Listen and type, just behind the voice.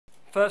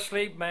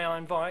Firstly, may I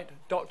invite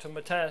Dr.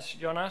 Mathias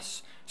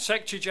Jonas,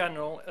 Secretary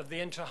General of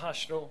the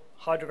International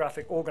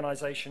Hydrographic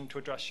Organization, to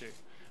address you.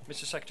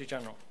 Mr. Secretary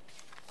General.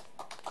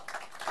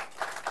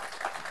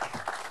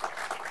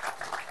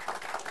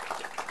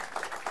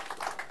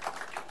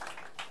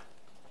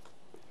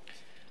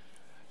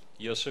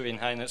 Your Serene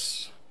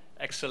Highness,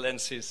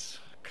 Excellencies,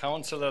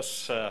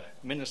 Councillors,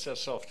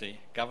 Ministers of the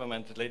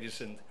Government,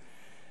 ladies and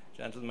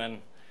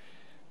gentlemen,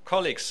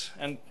 colleagues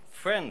and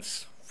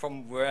friends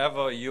from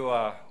wherever you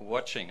are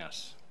watching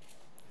us.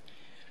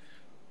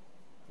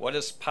 What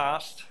is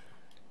past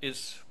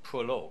is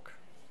prologue.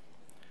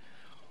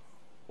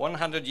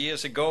 100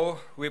 years ago,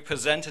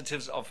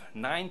 representatives of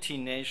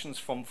 19 nations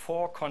from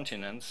 4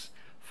 continents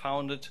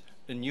founded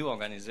a new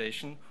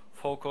organization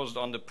focused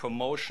on the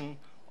promotion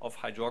of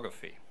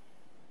hydrography.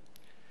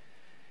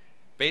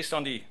 Based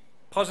on the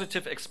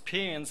positive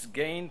experience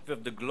gained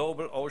with the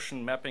Global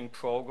Ocean Mapping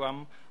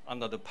Program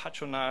under the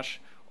patronage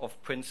of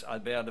Prince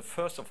Albert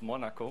I of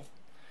Monaco,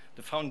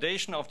 the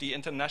foundation of the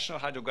International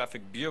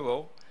Hydrographic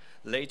Bureau,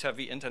 later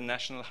the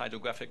International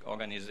Hydrographic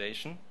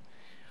Organization,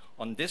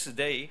 on this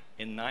day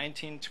in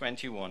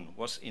 1921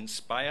 was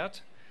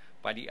inspired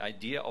by the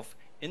idea of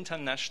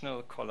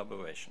international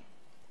collaboration.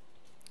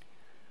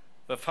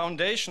 The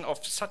foundation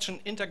of such an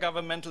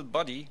intergovernmental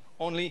body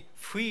only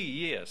 3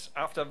 years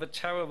after the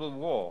terrible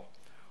war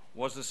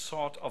was a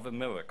sort of a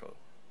miracle.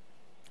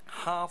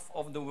 Half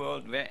of the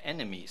world were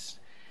enemies,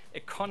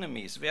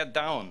 economies were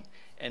down,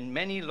 and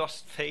many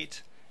lost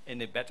faith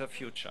in a better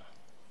future.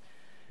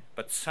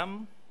 But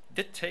some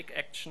did take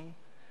action,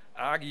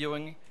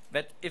 arguing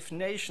that if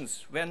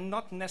nations were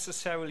not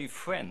necessarily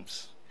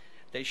friends,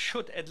 they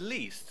should at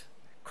least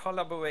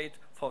collaborate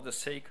for the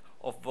sake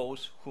of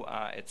those who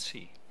are at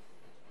sea.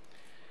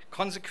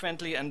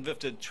 Consequently, and with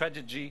the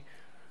tragedy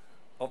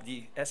of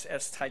the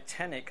SS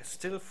Titanic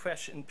still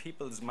fresh in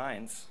people's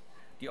minds,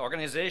 the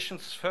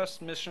organization's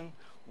first mission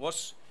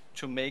was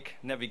to make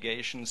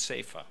navigation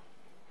safer.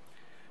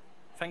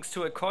 Thanks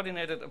to a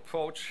coordinated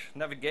approach,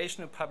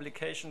 navigational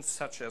publications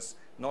such as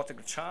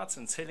nautical charts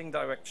and sailing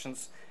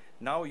directions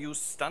now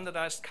use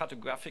standardized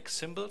cartographic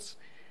symbols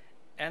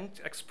and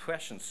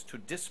expressions to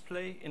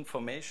display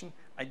information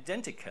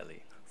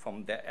identically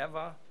from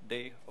wherever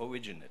they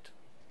originate.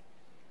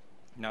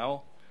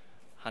 Now,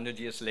 100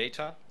 years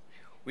later,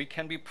 we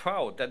can be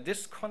proud that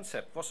this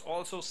concept was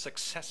also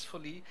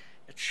successfully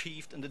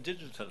achieved in the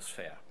digital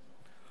sphere.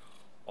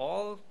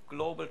 All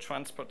global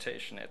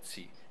transportation at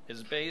sea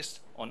is based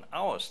on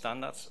our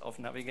standards of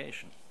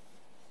navigation.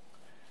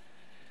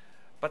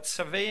 But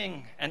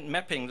surveying and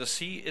mapping the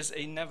sea is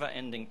a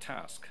never-ending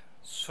task.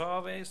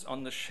 Surveys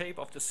on the shape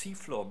of the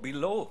seafloor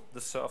below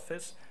the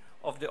surface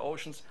of the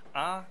oceans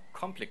are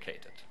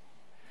complicated.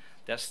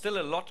 There's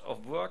still a lot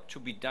of work to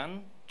be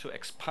done to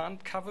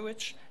expand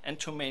coverage and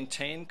to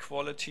maintain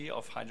quality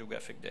of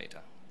hydrographic data.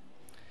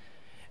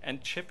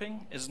 And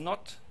shipping is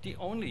not the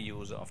only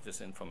user of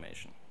this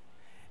information.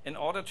 In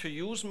order to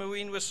use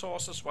marine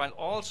resources while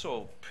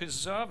also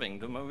preserving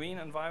the marine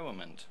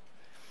environment,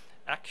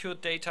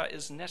 accurate data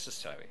is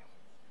necessary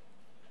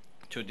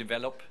to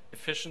develop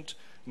efficient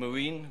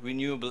marine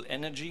renewable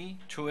energy,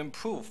 to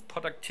improve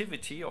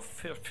productivity of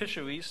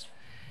fisheries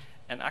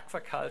and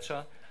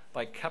aquaculture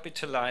by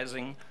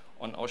capitalizing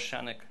on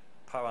oceanic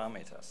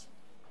parameters.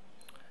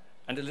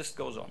 And the list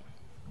goes on.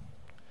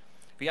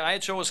 The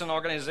IHO is an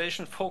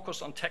organization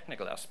focused on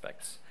technical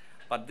aspects,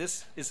 but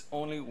this is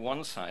only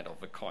one side of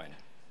the coin.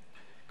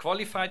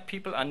 Qualified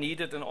people are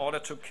needed in order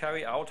to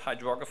carry out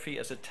hydrography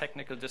as a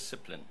technical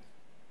discipline.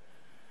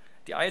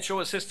 The IHO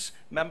assists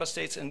member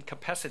states in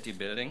capacity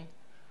building.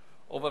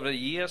 Over the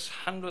years,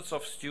 hundreds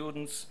of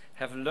students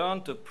have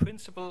learned the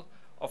principle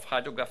of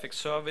hydrographic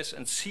service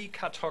and sea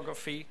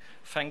cartography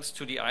thanks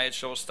to the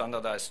IHO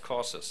standardized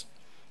courses.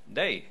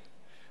 They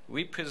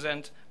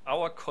represent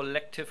our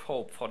collective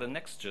hope for the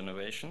next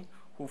generation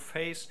who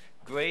face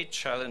great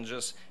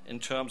challenges in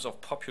terms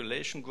of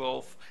population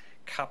growth,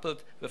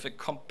 coupled with a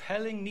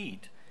compelling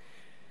need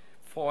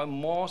for a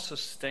more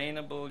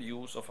sustainable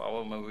use of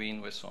our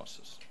marine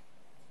resources.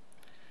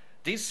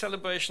 These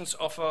celebrations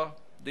offer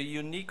the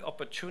unique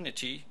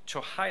opportunity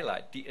to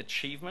highlight the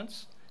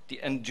achievements,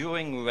 the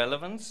enduring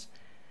relevance,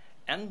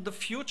 and the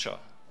future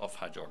of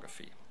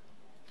hydrography.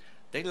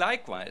 They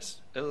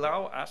likewise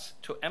allow us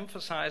to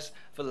emphasize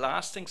the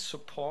lasting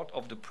support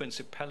of the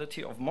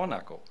Principality of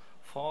Monaco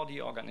for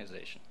the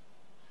organization.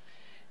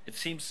 It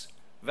seems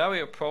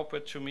very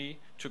appropriate to me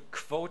to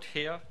quote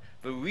here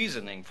the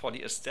reasoning for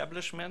the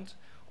establishment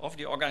of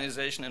the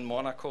organization in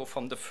Monaco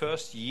from the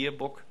first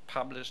yearbook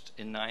published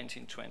in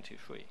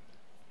 1923.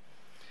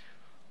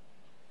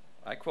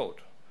 I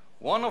quote,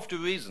 "One of the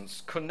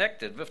reasons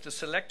connected with the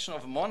selection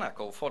of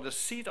Monaco for the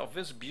seat of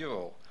this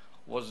bureau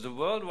was the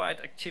worldwide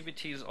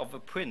activities of the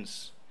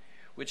Prince,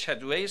 which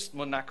had raised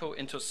Monaco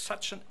into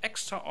such an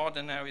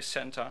extraordinary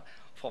center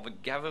for the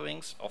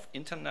gatherings of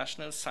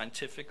international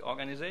scientific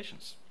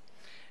organizations.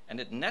 And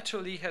it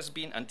naturally has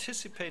been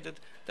anticipated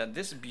that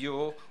this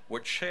bureau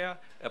would share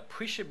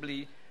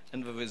appreciably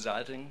in the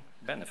resulting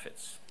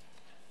benefits."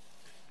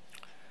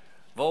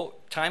 Though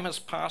time has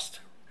passed,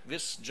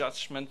 this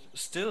judgment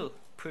still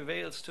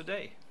prevails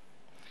today.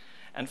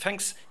 And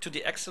thanks to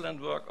the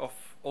excellent work of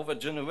over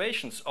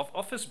generations of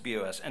office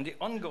bearers and the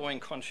ongoing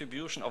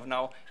contribution of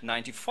now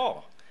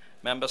 94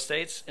 member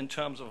states in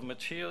terms of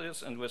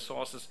materials and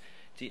resources,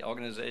 the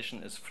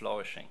organization is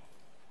flourishing.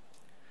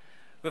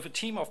 With a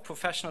team of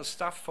professional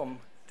staff from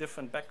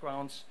different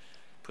backgrounds,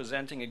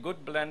 presenting a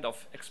good blend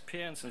of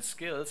experience and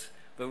skills,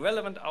 the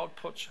relevant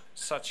output,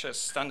 such as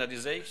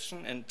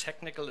standardization in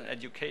technical and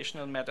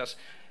educational matters,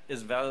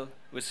 is well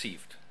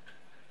received.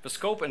 The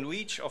scope and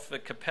reach of the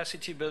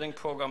capacity building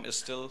program is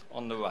still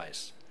on the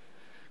rise.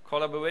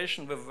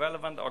 Collaboration with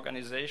relevant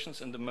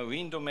organizations in the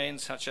marine domain,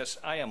 such as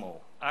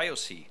IMO,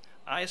 IOC,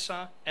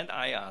 ISA, and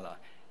IALA,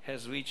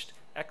 has reached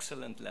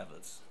excellent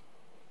levels.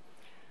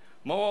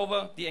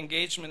 Moreover, the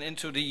engagement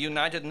into the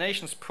United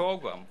Nations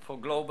Programme for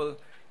Global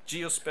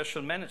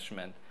Geospatial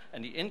Management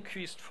and the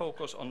increased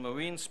focus on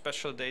marine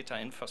spatial data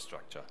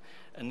infrastructure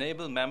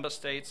enable member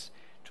states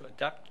to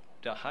adapt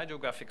their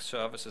hydrographic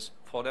services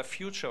for their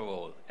future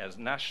role as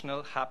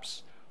national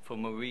hubs for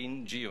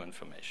marine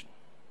geoinformation.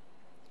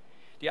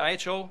 The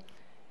IHO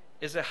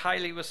is a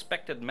highly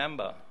respected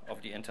member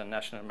of the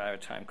international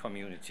maritime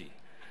community,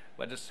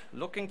 but is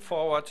looking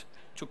forward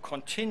to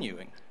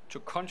continuing to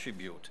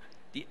contribute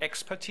the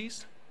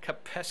expertise,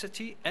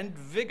 capacity, and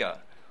vigor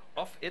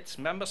of its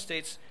member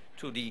states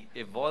to the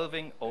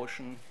evolving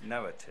ocean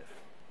narrative.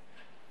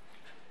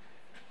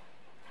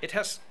 It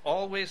has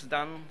always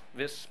done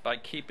this by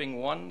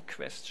keeping one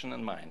question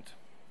in mind.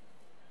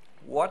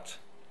 What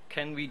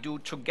can we do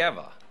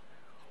together,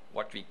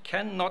 what we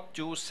cannot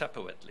do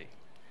separately,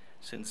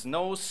 since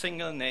no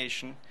single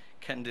nation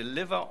can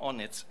deliver on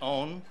its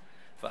own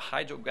the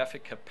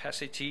hydrographic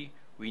capacity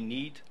we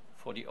need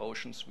for the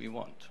oceans we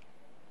want.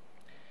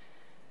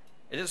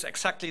 It is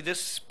exactly this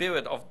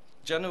spirit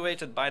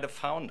generated by the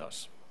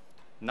founders,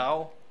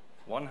 now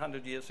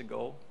 100 years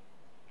ago,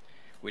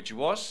 which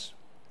was,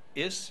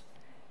 is,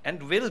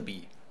 and will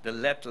be the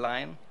lead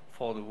line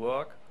for the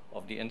work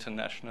of the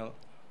International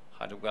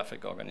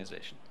Hydrographic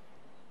Organization.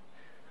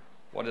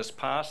 What is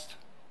past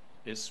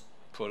is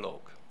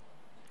prologue.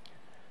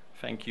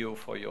 Thank you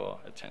for your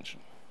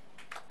attention.